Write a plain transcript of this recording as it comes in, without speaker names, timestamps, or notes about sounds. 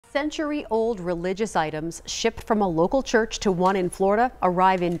Century-old religious items shipped from a local church to one in Florida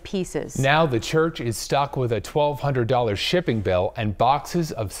arrive in pieces. Now the church is stuck with a $1,200 shipping bill and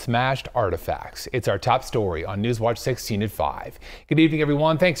boxes of smashed artifacts. It's our top story on Newswatch 16 at 5. Good evening,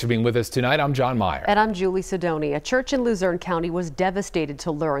 everyone. Thanks for being with us tonight. I'm John Meyer. And I'm Julie Sidoni. A church in Luzerne County was devastated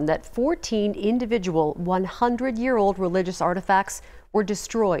to learn that 14 individual 100-year-old religious artifacts were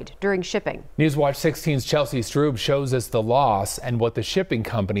destroyed during shipping. Newswatch 16's Chelsea Strub shows us the loss and what the shipping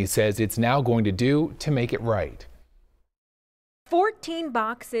company says it's now going to do to make it right. 14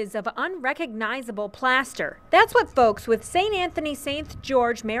 boxes of unrecognizable plaster. That's what folks with St. Anthony St.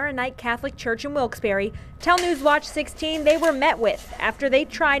 George Maronite Catholic Church in Wilkes-Barre tell Newswatch 16 they were met with after they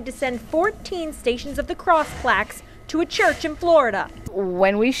tried to send 14 Stations of the Cross plaques to a church in Florida.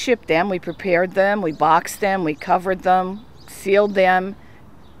 When we shipped them, we prepared them, we boxed them, we covered them, sealed them,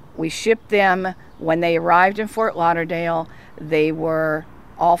 we shipped them. When they arrived in Fort Lauderdale, they were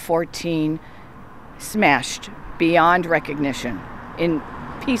all 14 smashed beyond recognition in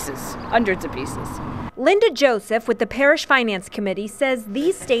pieces, hundreds of pieces. Linda Joseph with the Parish Finance Committee says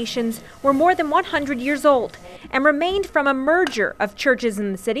these stations were more than 100 years old and remained from a merger of churches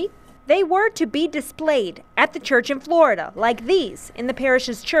in the city. They were to be displayed at the church in Florida, like these in the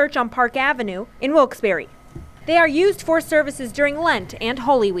parish's church on Park Avenue in Wilkes-Barre. They are used for services during Lent and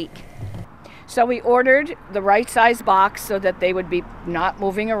Holy Week. So we ordered the right size box so that they would be not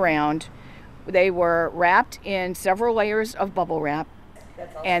moving around. They were wrapped in several layers of bubble wrap,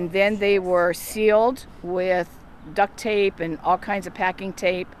 and then they were sealed with duct tape and all kinds of packing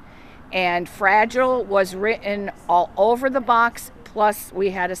tape. And fragile was written all over the box, plus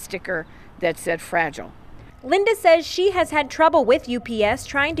we had a sticker that said fragile. Linda says she has had trouble with UPS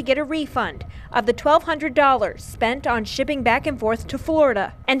trying to get a refund of the $1,200 spent on shipping back and forth to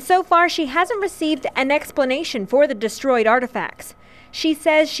Florida. And so far, she hasn't received an explanation for the destroyed artifacts. She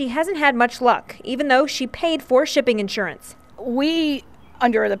says she hasn't had much luck, even though she paid for shipping insurance. We,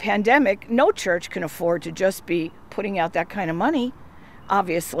 under the pandemic, no church can afford to just be putting out that kind of money,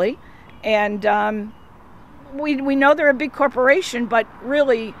 obviously. And we know they're a big corporation, but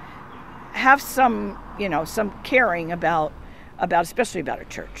really have some caring about especially about a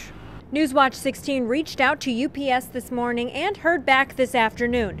church. Newswatch 16 reached out to UPS this morning and heard back this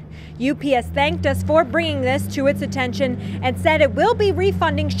afternoon. UPS thanked us for bringing this to its attention and said it will be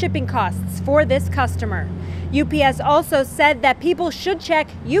refunding shipping costs for this customer. UPS also said that people should check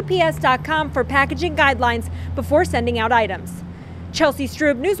ups.com for packaging guidelines before sending out items. Chelsea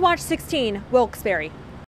Strub, Newswatch 16, Wilkes-Barre.